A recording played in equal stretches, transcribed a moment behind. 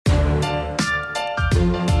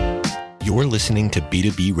You're listening to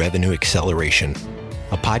B2B Revenue Acceleration,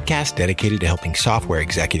 a podcast dedicated to helping software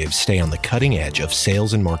executives stay on the cutting edge of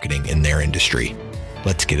sales and marketing in their industry.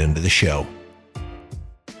 Let's get into the show.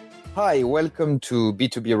 Hi, welcome to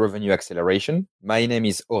B2B Revenue Acceleration. My name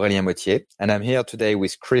is Aurélien Mottier, and I'm here today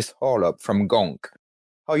with Chris Horlop from Gong.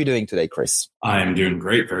 How are you doing today, Chris? I'm doing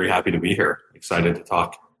great. Very happy to be here. Excited to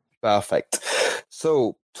talk. Perfect.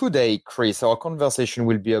 So today, Chris, our conversation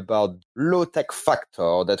will be about low-tech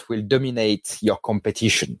factor that will dominate your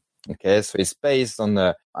competition. Okay, so it's based on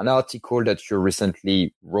an article that you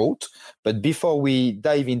recently wrote. But before we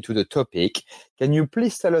dive into the topic, can you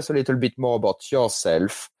please tell us a little bit more about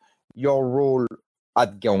yourself, your role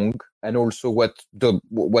at Gong, and also what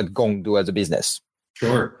Gong do as a business?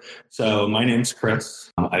 Sure. So my name's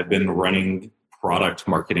Chris. I've been running product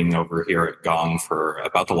marketing over here at Gong for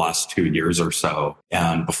about the last 2 years or so.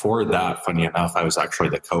 And before that, funny enough, I was actually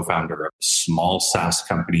the co-founder of a small SaaS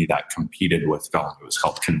company that competed with Gong. It was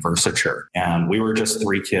called Conversature. And we were just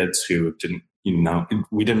three kids who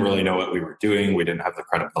we didn't really know what we were doing. We didn't have the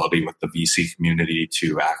credibility with the VC community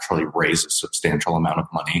to actually raise a substantial amount of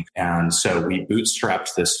money. And so we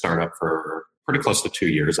bootstrapped this startup for pretty close to 2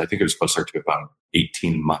 years. I think it was closer to about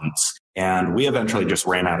 18 months. And we eventually just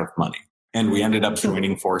ran out of money. And we ended up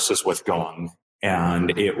joining forces with Gong.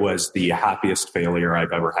 And it was the happiest failure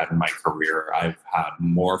I've ever had in my career. I've had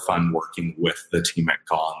more fun working with the team at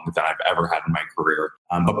Gong than I've ever had in my career.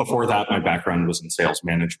 But before that, my background was in sales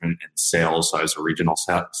management and sales. So I was a regional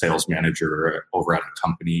sales manager over at a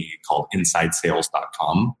company called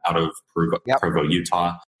InsideSales.com out of Provo,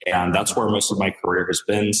 Utah. And that's where most of my career has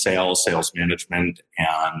been, sales management.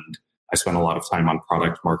 And I spent a lot of time on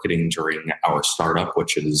product marketing during our startup,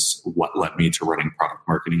 which is what led me to running product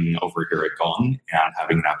marketing over here at Gong and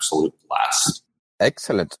having an absolute blast.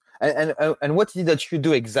 Excellent. And what is it that you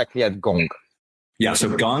do exactly at Gong? Yeah, so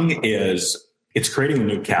Gong it's creating a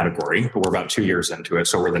new category. We're about 2 years into it.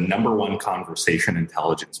 So we're the number one conversation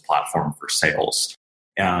intelligence platform for sales.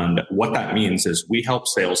 And what that means is we help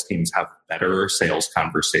sales teams have better sales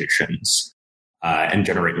conversations and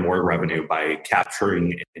generate more revenue by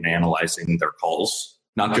capturing and analyzing their calls,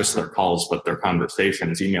 not just their calls, but their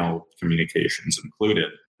conversations, email communications included.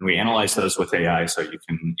 And we analyze those with AI so you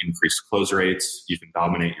can increase close rates, you can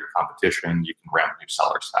dominate your competition, you can ramp new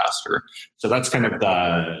sellers faster. So that's kind of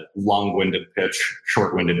the long-winded pitch.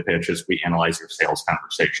 Short-winded pitch is we analyze your sales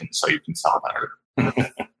conversations so you can sell better.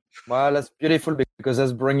 Well, that's beautiful because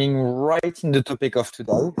that's bringing right in the topic of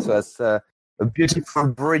today. So that's a beautiful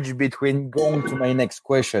bridge between Gong to my next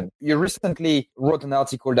question. You recently wrote an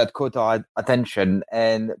article that caught our attention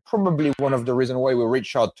and probably one of the reasons why we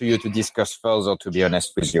reached out to you to discuss further, to be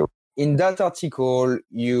honest with you. In that article,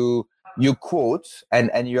 you quote,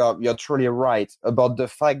 and you're truly right about the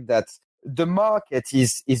fact that the market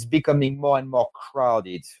is becoming more and more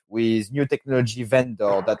crowded with new technology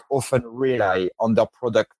vendors that often rely on their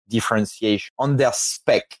product differentiation, on their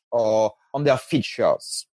spec or on their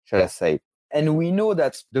features, shall I say. And we know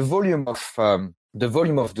that the volume of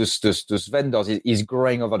those vendors is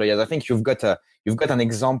growing over the years. I think you've got an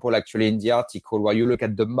example actually in the article where you look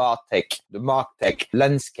at the MarTech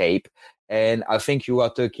landscape, and I think you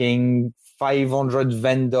are talking 500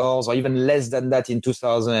 vendors or even less than that in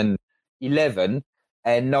 2011,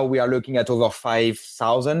 and now we are looking at over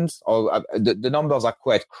 5,000. Or the numbers are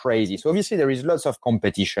quite crazy. So obviously there is lots of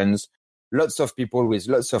competitions, lots of people with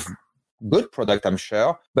lots of good product, I'm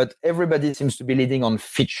sure, but everybody seems to be leading on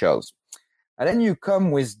features. And then you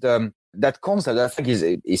come with that concept that I think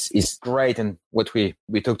is great, and what we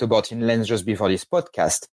talked about in Lens just before this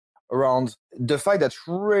podcast, around the fact that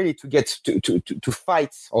really to get to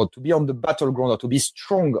fight or to be on the battleground or to be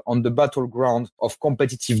strong on the battleground of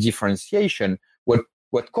competitive differentiation,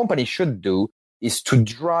 what companies should do is to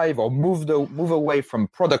drive or move away from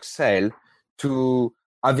product sale to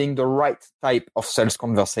having the right type of sales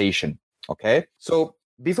conversation. Okay, so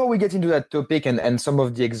before we get into that topic and some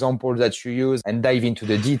of the examples that you use and dive into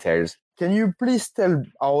the details, can you please tell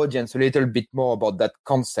our audience a little bit more about that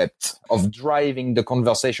concept of driving the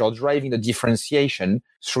conversation or driving the differentiation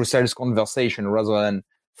through sales conversation rather than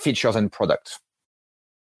features and products?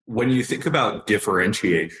 When you think about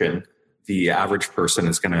differentiation, the average person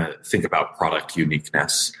is going to think about product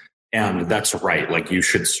uniqueness. And that's right. Like, you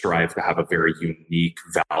should strive to have a very unique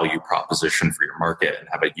value proposition for your market and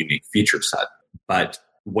have a unique feature set. But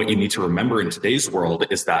what you need to remember in today's world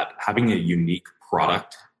is that having a unique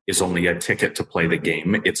product is only a ticket to play the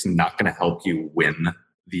game. It's not going to help you win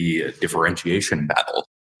the differentiation battle.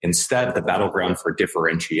 Instead, the battleground for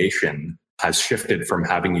differentiation has shifted from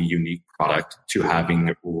having a unique product to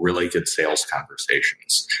having really good sales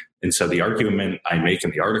conversations. And so the argument I make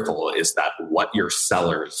in the article is that what your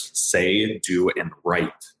sellers say, do, and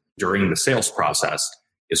write during the sales process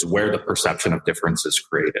is where the perception of difference is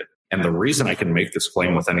created. And the reason I can make this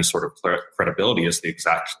claim with any sort of credibility is the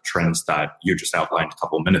exact trends that you just outlined a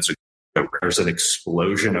couple of minutes ago. There's an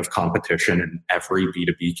explosion of competition in every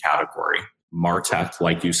B2B category. MarTech,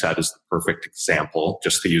 like you said, is the perfect example.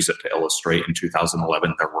 Just to use it to illustrate, in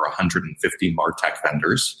 2011, there were 150 MarTech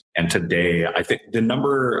vendors. And today, I think the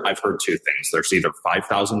number, I've heard two things. There's either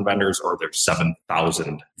 5,000 vendors or there's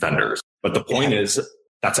 7,000 vendors. But the point is,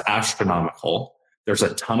 that's astronomical. There's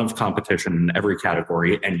a ton of competition in every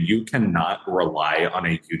category, and you cannot rely on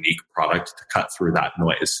a unique product to cut through that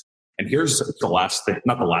noise. And here's the last thing,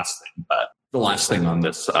 not the last thing, but the last thing on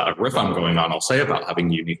this riff I'm going on, I'll say about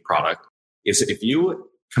having a unique product is if you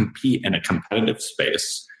compete in a competitive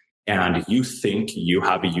space and you think you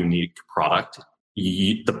have a unique product,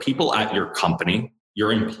 the people at your company,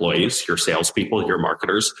 your employees, your salespeople, your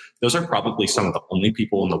marketers, those are probably some of the only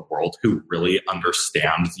people in the world who really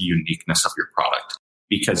understand the uniqueness of your product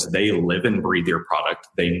because they live and breathe your product.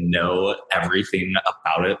 They know everything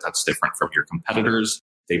about it that's different from your competitors.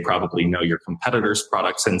 They probably know your competitors'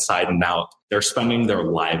 products inside and out. They're spending their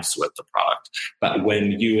lives with the product. But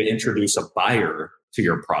when you introduce a buyer to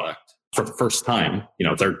your product for the first time,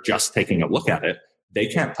 they're just taking a look at it. They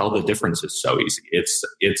can't tell the differences so easy.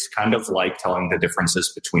 It's kind of like telling the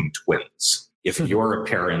differences between twins. If you're a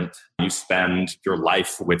parent, you spend your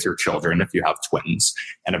life with your children if you have twins,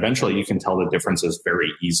 and eventually you can tell the differences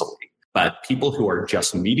very easily. But people who are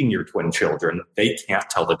just meeting your twin children, they can't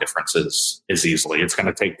tell the differences as easily. It's going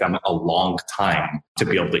to take them a long time to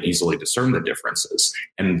be able to easily discern the differences.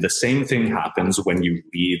 And the same thing happens when you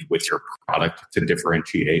lead with your product to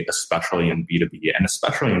differentiate, especially in B2B and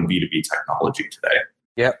especially in B2B technology today.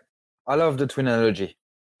 Yeah, I love the twin analogy.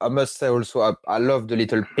 I must say also, I love the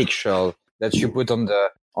little picture that you put on the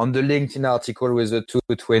LinkedIn article with the two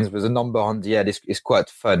twins with a number on the head. It's quite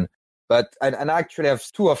fun. But and I actually have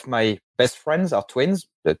two of my best friends are twins,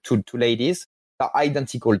 the two ladies are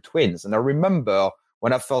identical twins. And I remember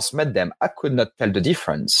when I first met them, I could not tell the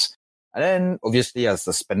difference. And then obviously as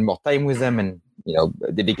I spent more time with them and,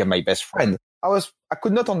 they became my best friend, I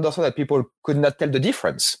could not understand that people could not tell the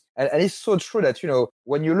difference. And it's so true that,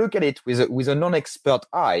 when you look at it with a non-expert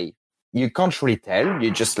eye, you can't really tell.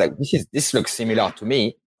 You're just like, this looks similar to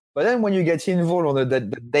me. But then when you get involved on the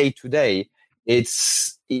day-to-day,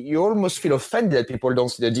 you almost feel offended that people don't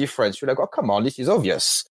see the difference. You're like, oh, come on, this is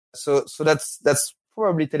obvious. So that's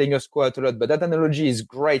probably telling us quite a lot. But that analogy is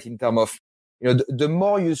great in terms of, the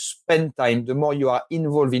more you spend time, the more you are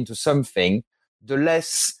involved into something, the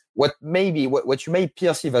less what you may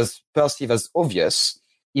perceive as obvious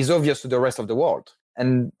is obvious to the rest of the world.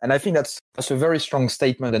 And I think that's a very strong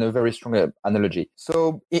statement and a very strong analogy.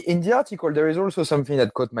 So in the article, there is also something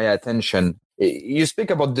that caught my attention. You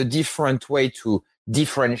speak about the different way to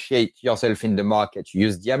differentiate yourself in the market. You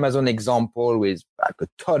use the Amazon example with like a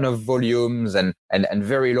ton of volumes and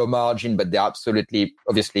very low margin, but they're absolutely,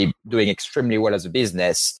 obviously doing extremely well as a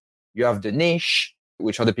business. You have the niche,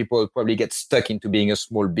 which are the people who probably get stuck into being a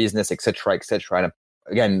small business, etc., etc. And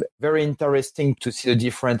again, very interesting to see the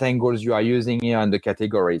different angles you are using here and the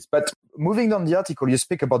categories. But moving down the article, you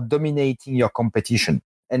speak about dominating your competition.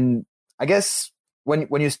 And I guess when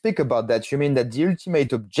you speak about that, you mean that the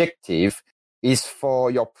ultimate objective is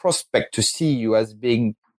for your prospect to see you as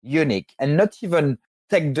being unique and not even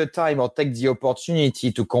take the time or take the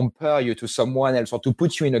opportunity to compare you to someone else or to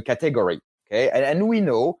put you in a category. Okay. And we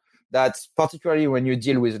know that particularly when you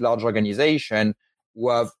deal with large organizations who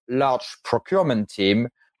have large procurement team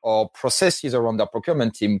or processes around their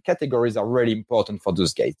procurement team, categories are really important for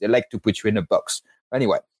those guys. They like to put you in a box.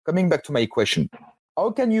 Anyway, coming back to my question,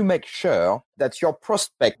 how can you make sure that your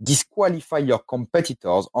prospect disqualify your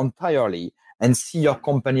competitors entirely and see your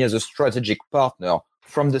company as a strategic partner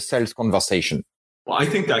from the sales conversation? Well, I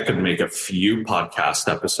think that could make a few podcast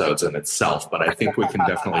episodes in itself, but I think we can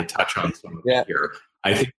definitely touch on some of it here.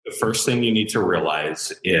 I think the first thing you need to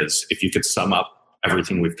realize is if you could sum up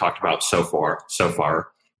everything we've talked about so far,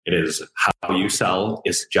 it is how you sell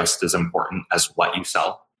is just as important as what you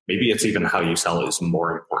sell. Maybe it's even how you sell is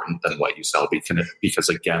more important than what you sell because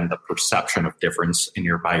again, the perception of difference in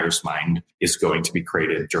your buyer's mind is going to be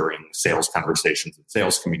created during sales conversations and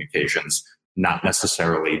sales communications, not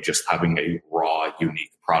necessarily just having a raw,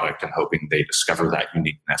 unique product and hoping they discover that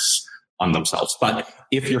uniqueness on themselves. But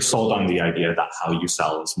if you're sold on the idea that how you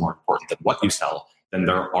sell is more important than what you sell, then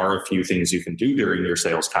there are a few things you can do during your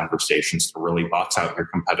sales conversations to really box out your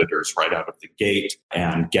competitors right out of the gate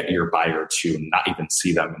and get your buyer to not even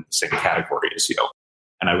see them in the same category as you.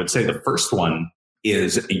 And I would say the first one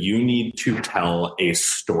is you need to tell a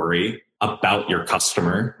story about your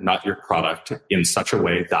customer, not your product, in such a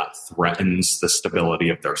way that threatens the stability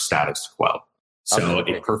of their status quo. So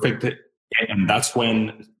and that's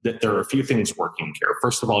when there are a few things working here.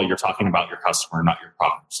 First of all, you're talking about your customer, not your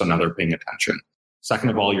product. So now they're paying attention.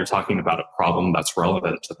 Second of all, you're talking about a problem that's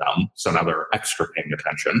relevant to them. So now they're extra paying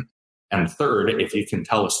attention. And third, if you can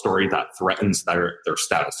tell a story that threatens their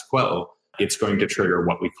status quo, it's going to trigger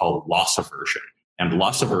what we call loss aversion. And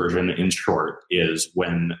loss aversion, in short, is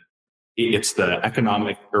when it's the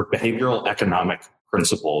economic or behavioral economic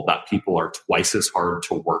principle that people are twice as hard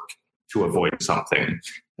to work to avoid something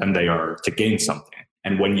than they are to gain something.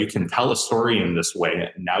 And when you can tell a story in this way,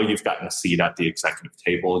 now you've gotten a seat at the executive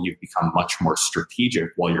table. You've become much more strategic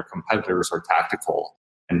while your competitors are tactical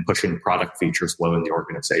and pushing product features low in the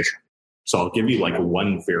organization. So I'll give you like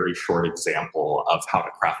one very short example of how to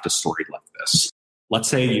craft a story like this. Let's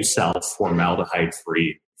say you sell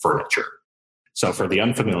formaldehyde-free furniture. So for the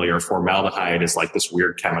unfamiliar, formaldehyde is like this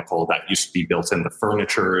weird chemical that used to be built into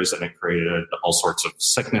furnitures, and it created all sorts of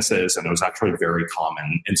sicknesses. And it was actually very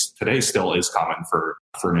common, and today still is common for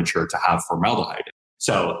furniture to have formaldehyde.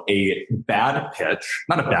 So a bad pitch,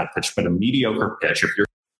 not a bad pitch, but a mediocre pitch, if you're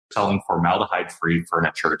selling formaldehyde-free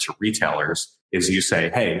furniture to retailers, is you say,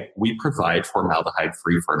 hey, we provide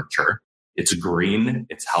formaldehyde-free furniture. It's green,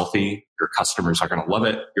 it's healthy, your customers are going to love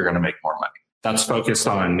it, you're going to make more money. That's focused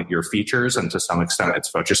on your features, and to some extent, it's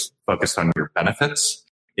focused on your benefits.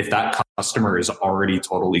 If that customer is already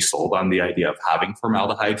totally sold on the idea of having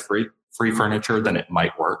formaldehyde-free furniture, then it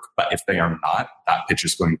might work. But if they are not, that pitch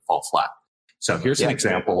is going to fall flat. So here's an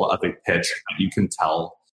example of a pitch that you can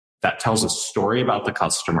tell that tells a story about the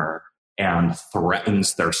customer and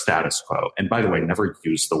threatens their status quo. And by the way, never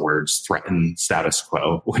use the words threaten status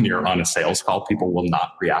quo when you're on a sales call. People will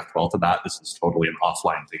not react well to that. This is totally an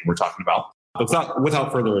offline thing we're talking about. But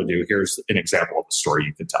without further ado, here's an example of a story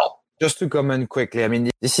you could tell. Just to comment quickly, I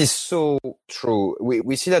mean, this is so true.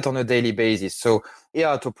 We see that on a daily basis. So here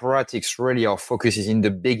at Operatics, really our focus is in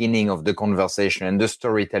the beginning of the conversation and the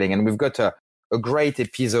storytelling. And we've got a great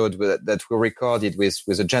episode that we recorded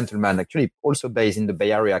with a gentleman, actually also based in the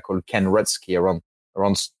Bay Area, called Ken Rutsky, around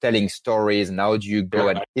telling stories and how do you go.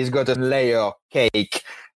 And he's got a layer cake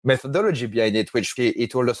methodology behind it, which he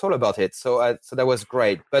told us all about it. So that was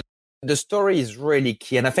great. But the story is really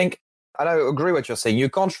key. And I think, and I agree what you're saying, you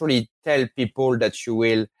can't really tell people that you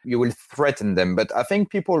will threaten them. But I think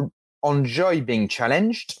people enjoy being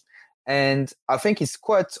challenged. And I think it's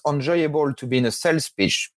quite enjoyable to be in a sales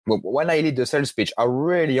pitch. When I lead the sales pitch, I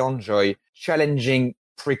really enjoy challenging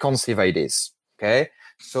preconceived ideas. Okay.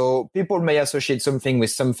 So people may associate something with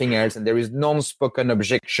something else, and there is non-spoken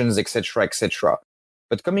objections, etc., etc.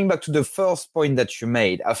 But coming back to the first point that you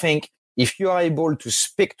made, I think if you are able to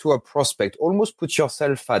speak to a prospect, almost put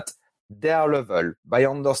yourself at their level by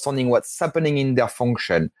understanding what's happening in their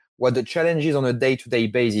function, what the challenges on a day-to-day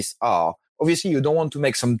basis are. Obviously, you don't want to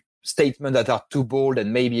make some statements that are too bold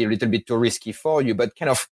and maybe a little bit too risky for you, but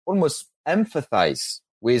kind of almost empathize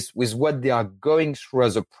with what they are going through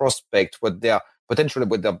as a prospect, what their potential,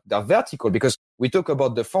 what their vertical, because we talk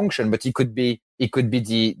about the function, but it could be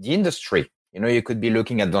the industry. You could be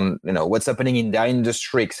looking at what's happening in their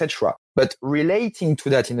industry, etc. But relating to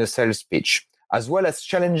that in a sales pitch, as well as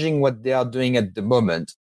challenging what they are doing at the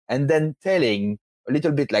moment, and then telling a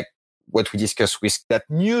little bit like what we discussed with that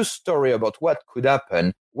new story about what could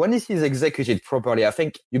happen. When it is executed properly, I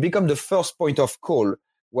think you become the first point of call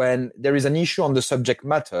when there is an issue on the subject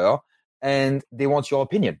matter and they want your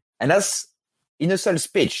opinion. And as in a sales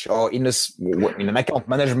pitch or in an account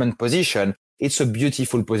management position, it's a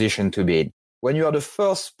beautiful position to be in. When you are the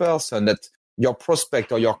first person that your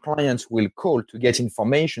prospect or your client will call to get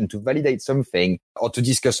information, to validate something, or to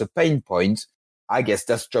discuss a pain point, I guess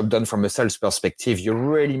that's job done from a sales perspective. You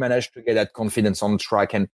really manage to get that confidence on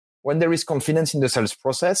track. And when there is confidence in the sales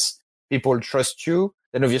process, people trust you,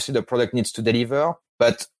 then obviously the product needs to deliver.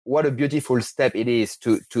 But what a beautiful step it is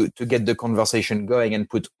to get the conversation going and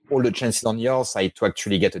put all the chances on your side to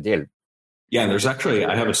actually get a deal. Yeah,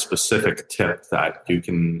 I have a specific tip that you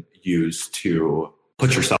can use to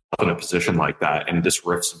put yourself in a position like that. And this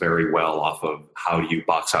riffs very well off of how you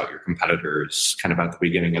box out your competitors kind of at the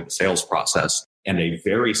beginning of the sales process. And a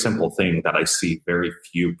very simple thing that I see very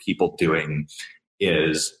few people doing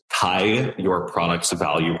is tie your product's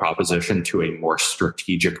value proposition to a more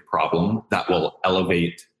strategic problem that will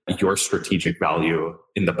elevate your strategic value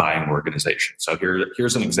in the buying organization. So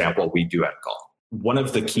here's an example we do at Gong. One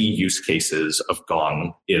of the key use cases of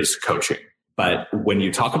Gong is coaching. But when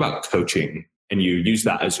you talk about coaching and you use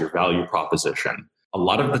that as your value proposition, a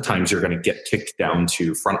lot of the times you're going to get kicked down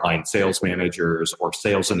to frontline sales managers or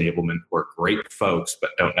sales enablement who are great folks,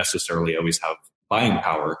 but don't necessarily always have buying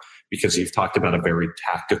power because you've talked about a very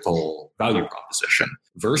tactical value proposition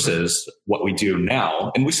versus what we do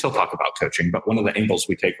now. And we still talk about coaching, but one of the angles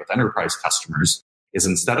we take with enterprise customers is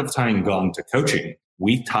instead of tying Gong to coaching,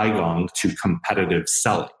 we tie Gong to competitive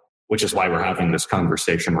selling, which is why we're having this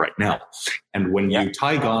conversation right now. And when you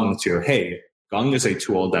tie Gong to, hey, Gong is a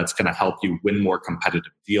tool that's going to help you win more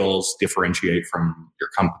competitive deals, differentiate from your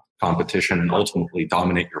competition, and ultimately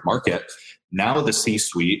dominate your market. Now the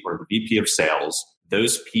C-suite or the VP of sales,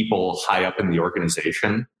 those people high up in the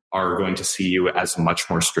organization are going to see you as much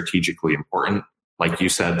more strategically important. Like you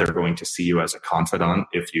said, they're going to see you as a confidant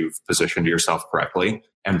if you've positioned yourself correctly.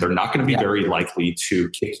 And they're not going to be very likely to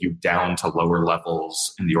kick you down to lower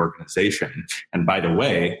levels in the organization. And by the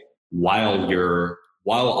way,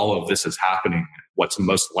 while all of this is happening, what's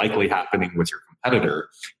most likely happening with your competitor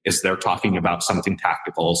is they're talking about something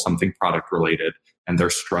tactical, something product related, and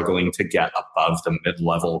they're struggling to get above the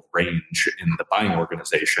mid-level range in the buying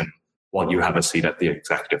organization while you have a seat at the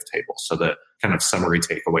executive table. So the kind of summary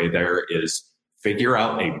takeaway there is figure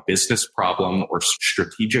out a business problem or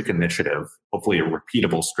strategic initiative, hopefully a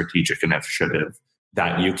repeatable strategic initiative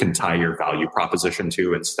that you can tie your value proposition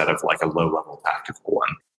to instead of like a low-level tactical one.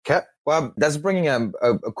 Okay. Well, that's bringing a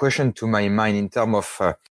question to my mind in terms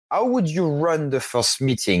of how would you run the first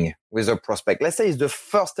meeting with a prospect? Let's say it's the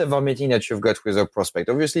first ever meeting that you've got with a prospect.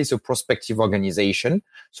 Obviously, it's a prospective organization.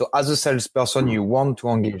 So as a salesperson, you want to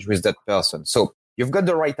engage with that person. So you've got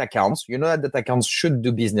the right accounts. You know that accounts should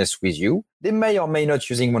do business with you. They may or may not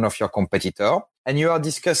using one of your competitor. And you're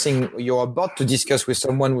about to discuss with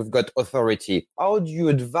someone who've got authority. How do you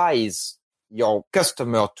advise your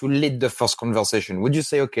customer to lead the first conversation? Would you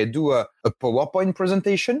say, okay, do a PowerPoint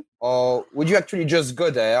presentation? Or would you actually just go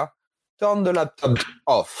there, turn the laptop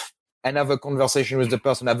off and have a conversation with the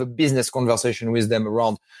person, have a business conversation with them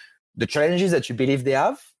around the challenges that you believe they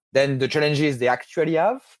have, then the challenges they actually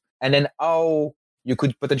have, and then how you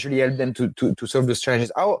could potentially help them to solve those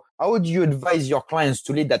challenges? How would you advise your clients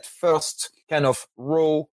to lead that first kind of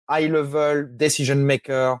raw, high-level decision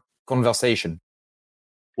maker conversation?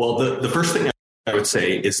 Well, the first thing I would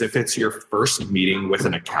say is if it's your first meeting with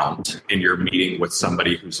an account and you're meeting with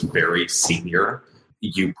somebody who's very senior,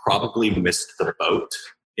 you probably missed the boat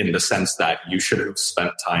in the sense that you should have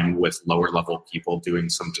spent time with lower level people doing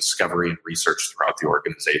some discovery and research throughout the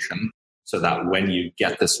organization so that when you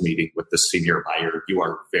get this meeting with the senior buyer, you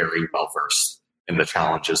are very well versed in the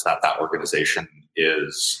challenges that organization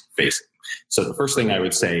is facing. So the first thing I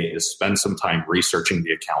would say is spend some time researching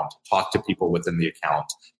the account, talk to people within the account,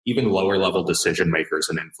 even lower level decision makers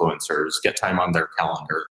and influencers, get time on their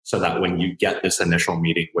calendar so that when you get this initial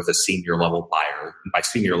meeting with a senior level buyer, and by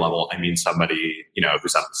senior level, I mean somebody,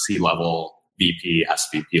 who's at the C-level, VP,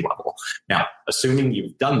 SVP level. Now, assuming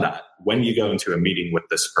you've done that, when you go into a meeting with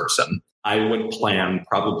this person, I would plan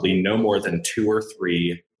probably no more than 2 or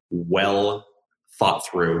 3 well thought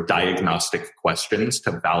through diagnostic questions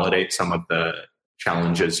to validate some of the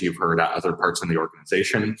challenges you've heard at other parts in the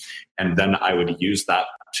organization. And then I would use that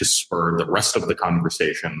to spur the rest of the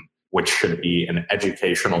conversation, which should be an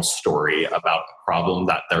educational story about a problem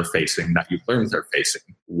that they're facing, that you've learned they're facing,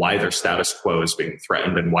 why their status quo is being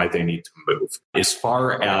threatened and why they need to move. As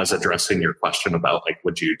far as addressing your question about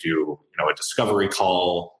would you do, a discovery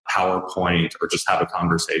call, PowerPoint, or just have a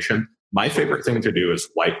conversation? My favorite thing to do is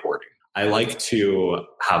whiteboarding. I like to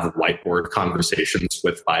have whiteboard conversations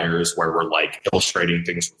with buyers where we're illustrating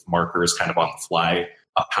things with markers kind of on the fly.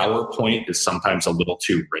 A PowerPoint is sometimes a little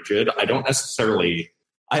too rigid. I don't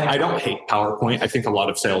hate PowerPoint. I think a lot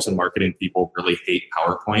of sales and marketing people really hate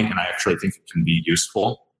PowerPoint, and I actually think it can be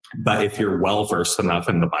useful. But if you're well-versed enough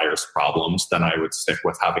in the buyer's problems, then I would stick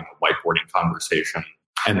with having a whiteboarding conversation.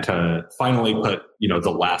 And to finally put,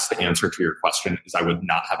 the last answer to your question is I would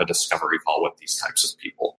not have a discovery call with these types of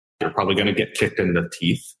people. You're probably going to get kicked in the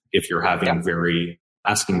teeth if you're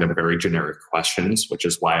asking them very generic questions, which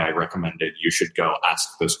is why I recommended you should go ask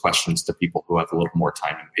those questions to people who have a little more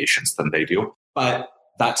time and patience than they do. But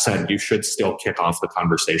that said, you should still kick off the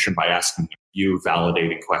conversation by asking you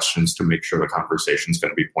validating questions to make sure the conversation is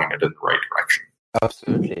going to be pointed in the right direction.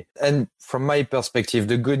 Absolutely. And from my perspective,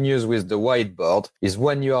 the good news with the whiteboard is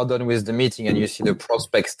when you are done with the meeting and you see the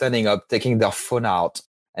prospect standing up, taking their phone out,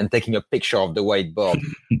 and taking a picture of the whiteboard.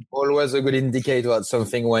 Always a good indicator that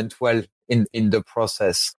something went well in the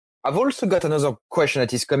process. I've also got another question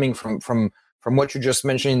that is coming from what you just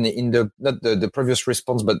mentioned in not the previous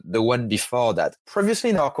response, but the one before that.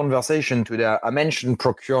 Previously in our conversation today, I mentioned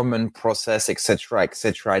procurement process, etc.,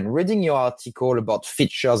 etc. And reading your article about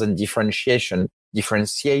features and differentiation,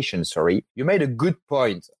 differentiation, you made a good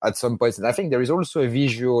point at some point. And I think there is also a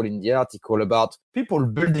visual in the article about people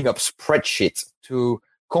building up spreadsheets to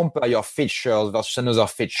compare your features versus another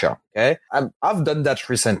feature. Okay. I've done that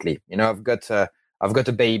recently. I've got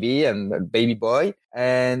a baby and a baby boy,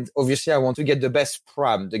 and obviously I want to get the best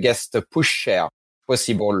pram, the best push share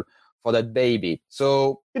possible for that baby.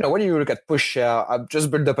 So, when you look at push share, I've just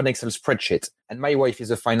built up an Excel spreadsheet, and my wife is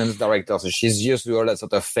a finance director, so she's used to all that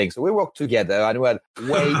sort of thing. So we work together and we had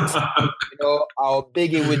weight, how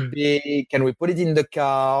big it would be. Can we put it in the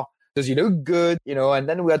car? Does it look good? And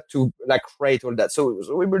then we had to rate all that.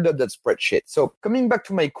 So we built up that spreadsheet. So coming back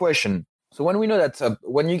to my question. So when we know that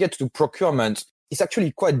when you get to procurement, it's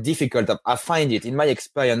actually quite difficult. I find it in my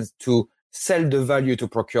experience to sell the value to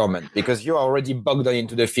procurement because you're already bogged down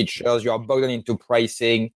into the features, you are bogged down into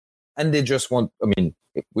pricing, and they just want,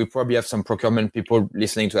 we probably have some procurement people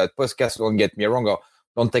listening to that podcast, don't get me wrong, or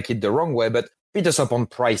don't take it the wrong way, but beat us up on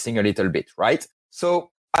pricing a little bit, right?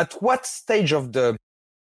 So at what stage of the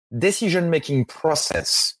decision-making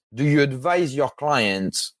process do you advise your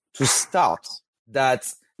clients to start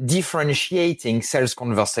that differentiating sales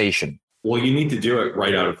conversation? Well, you need to do it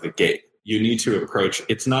right out of the gate. You need to approach,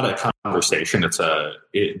 it's not a conversation,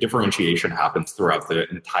 differentiation happens throughout the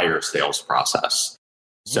entire sales process.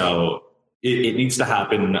 So it needs to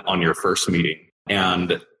happen on your first meeting.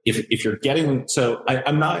 And if you're getting,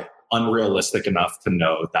 I'm not unrealistic enough to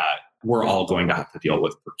know that we're all going to have to deal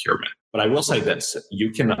with procurement. But I will say this,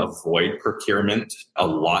 you can avoid procurement a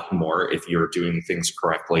lot more if you're doing things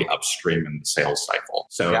correctly upstream in the sales cycle.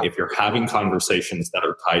 So if you're having conversations that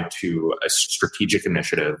are tied to a strategic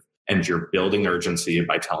initiative and you're building urgency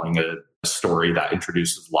by telling a story that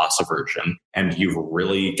introduces loss aversion, and you've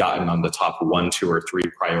really gotten on the top 1, 2, or 3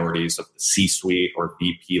 priorities of the C-suite or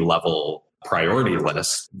VP level priority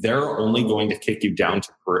list, they're only going to kick you down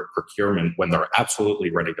to procurement when they're absolutely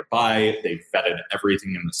ready to buy. They've vetted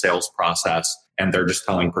everything in the sales process, and they're just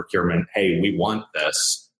telling procurement, hey, we want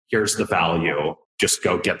this. Here's the value. Just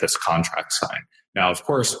go get this contract signed. Now, of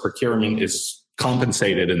course, procurement is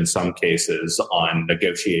compensated in some cases on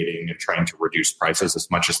negotiating and trying to reduce prices as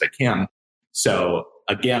much as they can. So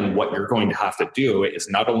again, what you're going to have to do is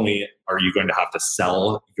not only are you going to have to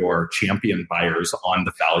sell your champion buyers on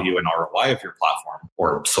the value and ROI of your platform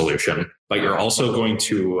or solution, but you're also going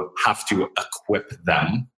to have to equip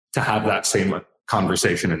them to have that same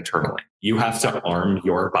conversation internally. You have to arm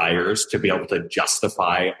your buyers to be able to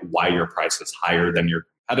justify why your price is higher than your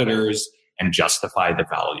competitors and justify the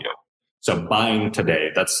value. So buying today,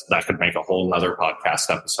 that could make a whole nother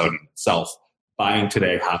podcast episode in itself. Buying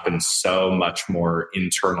today happens so much more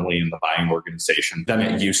internally in the buying organization than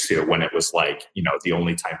it used to when it was the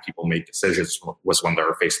only time people made decisions was when they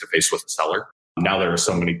were face to face with the seller. Now there are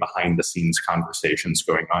so many behind the scenes conversations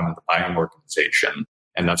going on in the buying organization.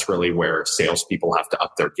 And that's really where salespeople have to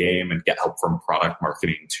up their game and get help from product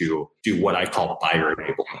marketing to do what I call buyer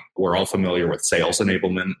enablement. We're all familiar with sales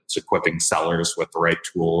enablement. It's equipping sellers with the right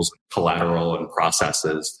tools, collateral, and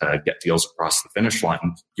processes to get deals across the finish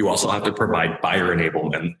line. You also have to provide buyer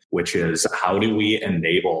enablement, which is how do we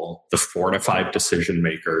enable the 4 to 5 decision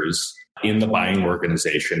makers in the buying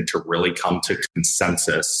organization to really come to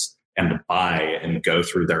consensus and buy and go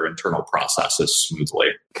through their internal processes smoothly.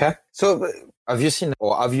 Okay. So have you seen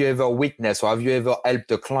or have you ever witnessed or have you ever helped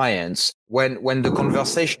the clients when the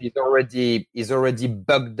conversation is already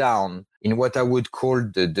bogged down in what I would call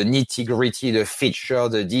the nitty gritty, the feature,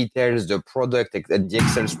 the details, the product, and the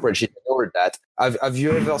Excel spreadsheet and all that? Have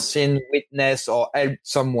you ever seen, witnessed, or helped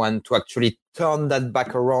someone to actually turn that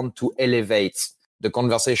back around to elevate the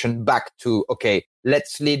conversation back to, okay,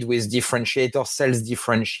 let's lead with differentiators, sales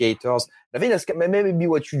differentiators? I think that's maybe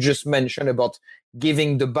what you just mentioned about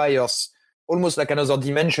giving the buyers almost like another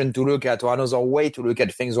dimension to look at, or another way to look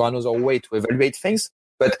at things, or another way to evaluate things.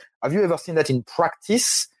 But have you ever seen that in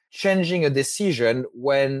practice, changing a decision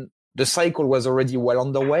when the cycle was already well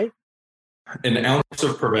underway? An ounce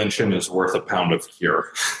of prevention is worth a pound of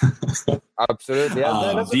cure. Absolutely. That's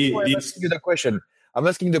why I'm asking you the question. I'm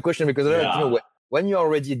asking the question because when you're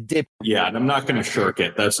already deep. Yeah, and I'm not going to shirk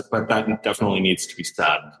it. But that definitely needs to be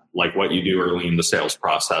said. Like what you do early in the sales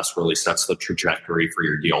process really sets the trajectory for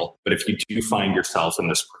your deal. But if you do find yourself in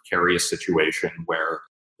this precarious situation where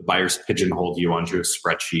the buyers pigeonhole you onto a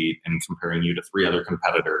spreadsheet and comparing you to 3 other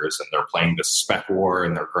competitors, and they're playing this spec war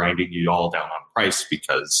and they're grinding you all down on price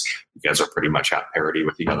because you guys are pretty much at parity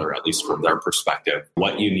with each other, at least from their perspective,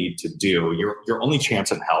 what you need to do, your only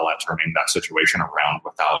chance in hell at turning that situation around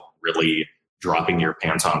without really dropping your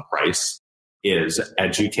pants on price is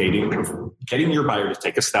getting your buyer to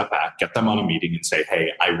take a step back, get them on a meeting and say,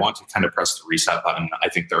 hey, I want to kind of press the reset button. I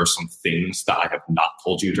think there are some things that I have not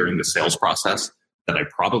told you during the sales process that I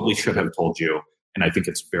probably should have told you. And I think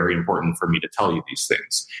it's very important for me to tell you these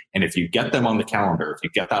things. And if you get them on the calendar, if you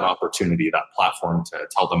get that opportunity, that platform to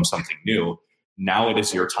tell them something new, now it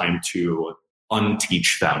is your time to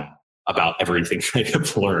unteach them about everything they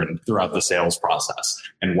have learned throughout the sales process.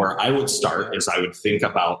 And where I would start is I would think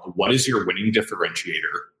about what is your winning differentiator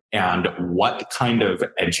and what kind of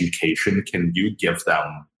education can you give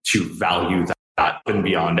them to value that and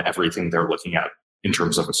beyond everything they're looking at in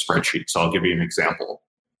terms of a spreadsheet. So I'll give you an example.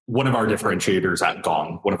 One of our differentiators at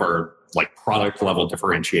Gong, one of our product level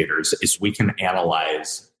differentiators is we can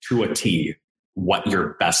analyze to a T what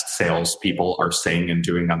your best salespeople are saying and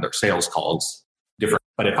doing on their sales calls.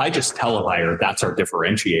 But if I just tell a buyer that's our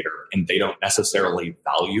differentiator and they don't necessarily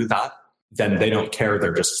value that, then they don't care.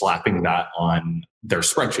 They're just slapping that on their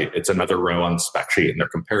spreadsheet. It's another row on the spec sheet and they're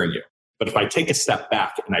comparing you. But if I take a step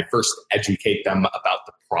back and I first educate them about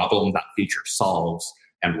the problem that feature solves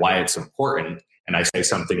and why it's important, and I say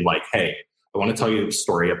something like, hey, I want to tell you a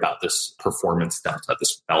story about this performance delta,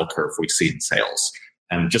 this bell curve we see in sales.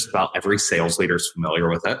 And just about every sales leader is familiar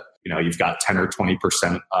with it. You've got 10 or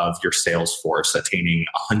 20% of your sales force attaining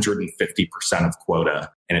 150% of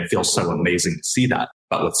quota. And it feels so amazing to see that.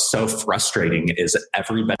 But what's so frustrating is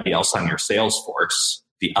everybody else on your sales force,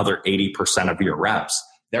 the other 80% of your reps,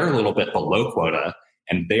 they're a little bit below quota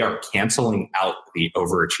and they are canceling out the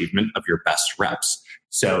overachievement of your best reps.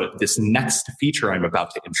 So this next feature I'm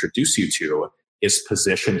about to introduce you to is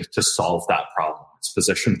positioned to solve that problem. It's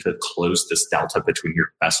positioned to close this delta between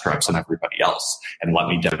your best reps and everybody else. And let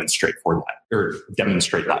me demonstrate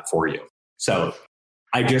that for you. So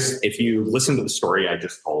if you listen to the story I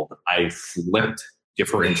just told, I flipped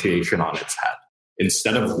differentiation on its head.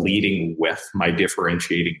 Instead of leading with my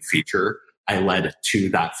differentiating feature, I led to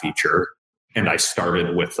that feature and I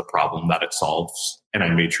started with the problem that it solves. And I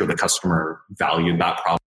made sure the customer valued that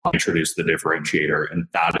problem. Introduce the differentiator, and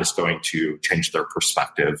that is going to change their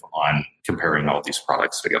perspective on comparing all these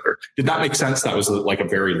products together. Did that make sense? That was a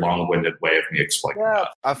very long-winded way of me explaining that.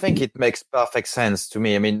 I think it makes perfect sense to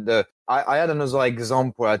me. I mean, I had another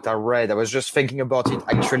example that I read. I was just thinking about it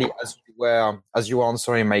actually as you were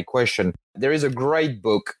answering my question. There is a great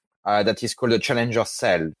book that is called The Challenger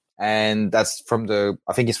Sell, and that's from the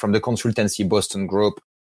consultancy Boston Group.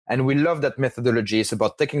 And we love that methodology. It's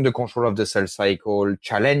about taking the control of the sales cycle,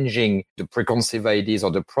 challenging the preconceived ideas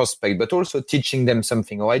of the prospect, but also teaching them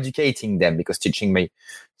something or educating them, because teaching may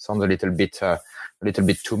sound a little bit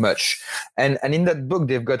too much. And in that book,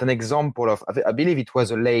 they've got an example of, I believe it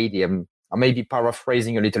was a lady. I may be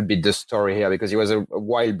paraphrasing a little bit the story here because it was a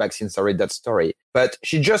while back since I read that story. But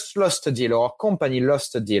she just lost a deal, or a company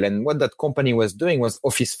lost a deal. And what that company was doing was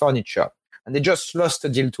office furniture. And they just lost a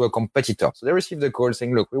deal to a competitor. So they received a call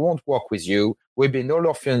saying, look, we won't work with you. We've been all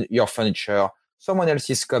of your furniture. Someone else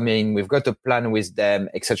is coming. We've got a plan with them,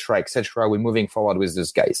 etc., etc. We're moving forward with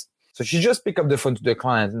those guys. So she just picked up the phone to the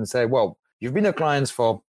client and said, well, you've been a client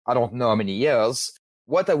for I don't know how many years.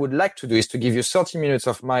 What I would like to do is to give you 30 minutes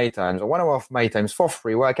of my time or 1 hour of my time for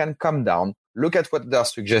free, where I can come down, look at what they're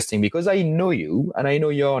suggesting, because I know you and I know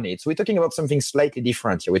your needs. So we're talking about something slightly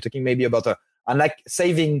different here. We're talking maybe about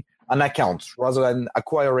saving an account rather than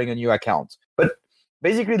acquiring a new account. But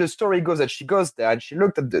basically the story goes that she goes there and she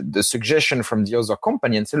looked at the suggestion from the other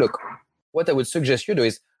company and said, look, what I would suggest you do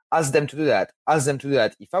is ask them to do that.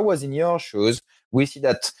 If I was in your shoes, we see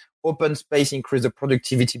that open space increase the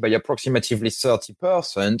productivity by approximately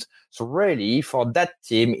 30%. So really, for that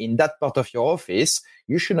team in that part of your office,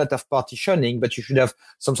 you should not have partitioning, but you should have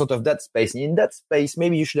some sort of that space. And in that space,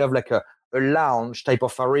 maybe you should have like a lounge type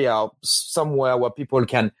of area, somewhere where people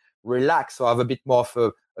can relax or have a bit more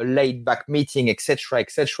of a laid back meeting, etc.,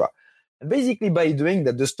 etc. And basically by doing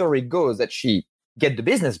that, the story goes that she get the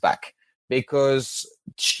business back because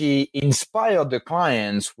she inspired the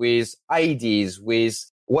clients with ideas,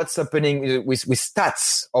 with what's happening, with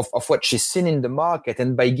stats of what she's seen in the market.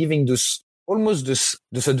 And by giving this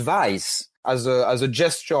advice as a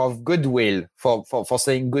gesture of goodwill for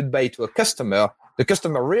saying goodbye to a customer, the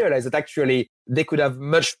customer realized that actually they could have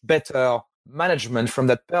much better management from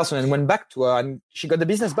that person and went back to her and she got the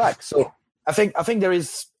business back. So I think there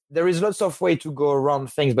is lots of way to go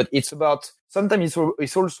around things, but it's about, sometimes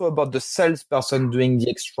it's also about the salesperson doing the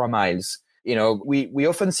extra miles. We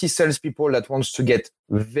often see salespeople that wants to get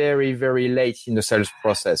very, very late in the sales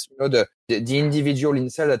process. The individual in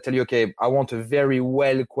sales that tell you, okay, I want a very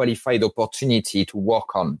well qualified opportunity to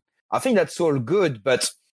work on. I think that's all good, but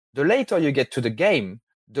the later you get to the game,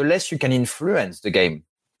 the less you can influence the game.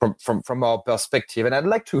 from our perspective. And I'd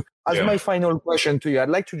like to, as my final question to you, I'd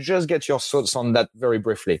like to just get your thoughts on that very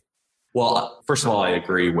briefly. Well, first of all, I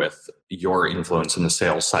agree with your influence in the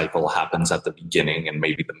sales cycle happens at the beginning and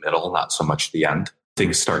maybe the middle, not so much the end.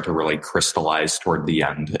 Things start to really crystallize toward the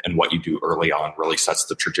end, and what you do early on really sets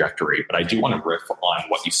the trajectory. But I do want to riff on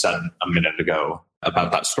what you said a minute ago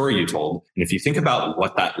about that story you told. And if you think about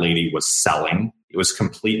what that lady was selling, it was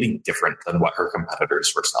completely different than what her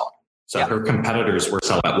competitors were selling. So her competitors were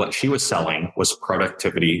selling, what she was selling was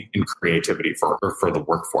productivity and creativity for the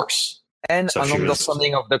workforce. And so an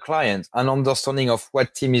understanding of the client, an understanding of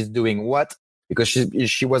what team is doing what, because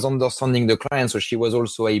she was understanding the client, so she was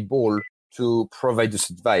also able to provide this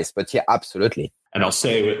advice. But yeah, absolutely. And I'll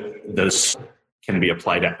say this can be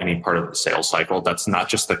applied to any part of the sales cycle. That's not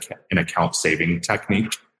just an account saving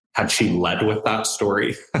technique. Had she led with that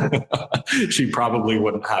story, she probably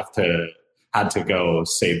wouldn't had to go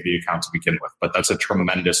save the account to begin with. But that's a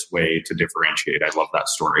tremendous way to differentiate. I love that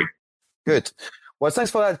story. Good. Well,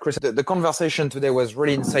 thanks for that, Chris. The conversation today was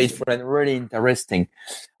really insightful and really interesting.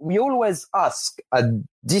 We always ask at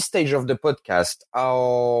this stage of the podcast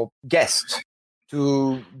our guests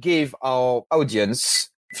to give our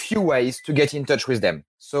audience a few ways to get in touch with them.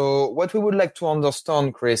 So what we would like to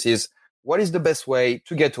understand, Chris, is what is the best way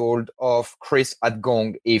to get hold of Chris at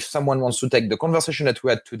Gong if someone wants to take the conversation that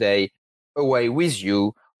we had today away with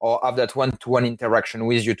you or have that one-to-one interaction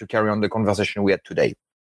with you to carry on the conversation we had today?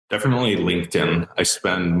 Definitely LinkedIn. I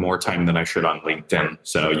spend more time than I should on LinkedIn.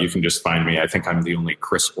 So you can just find me. I think I'm the only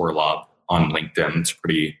Chris Orlob on LinkedIn. It's a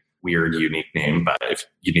pretty weird, unique name, but if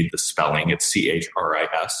you need the spelling, it's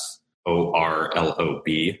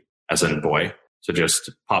CHRISORLOB as in boy. So just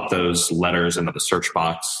pop those letters into the search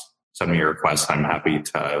box, send me a request. I'm happy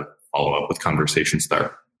to follow up with conversations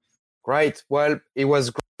there. Great. Well, it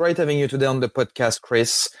was great having you today on the podcast,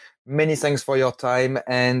 Chris. Many thanks for your time.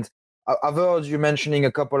 And I've heard you mentioning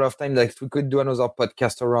a couple of times that we could do another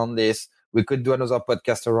podcast around this. We could do another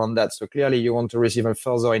podcast around that. So clearly you want to receive a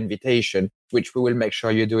further invitation, which we will make sure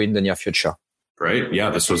you do in the near future. Great. Yeah,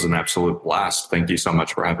 this was an absolute blast. Thank you so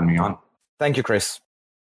much for having me on. Thank you, Chris.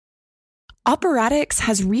 Operatics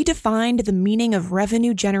has redefined the meaning of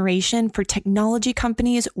revenue generation for technology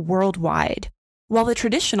companies worldwide. While the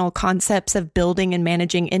traditional concepts of building and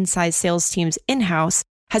managing inside sales teams in-house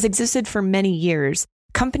has existed for many years,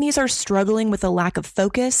 companies are struggling with a lack of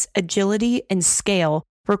focus, agility, and scale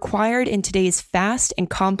required in today's fast and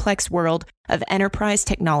complex world of enterprise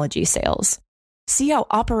technology sales. See how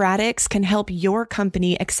Operatics can help your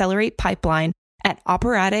company accelerate pipeline at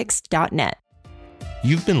operatics.net.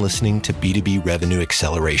 You've been listening to B2B Revenue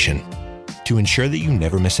Acceleration. To ensure that you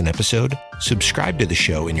never miss an episode, subscribe to the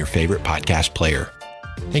show in your favorite podcast player.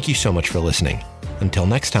 Thank you so much for listening. Until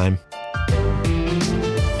next time.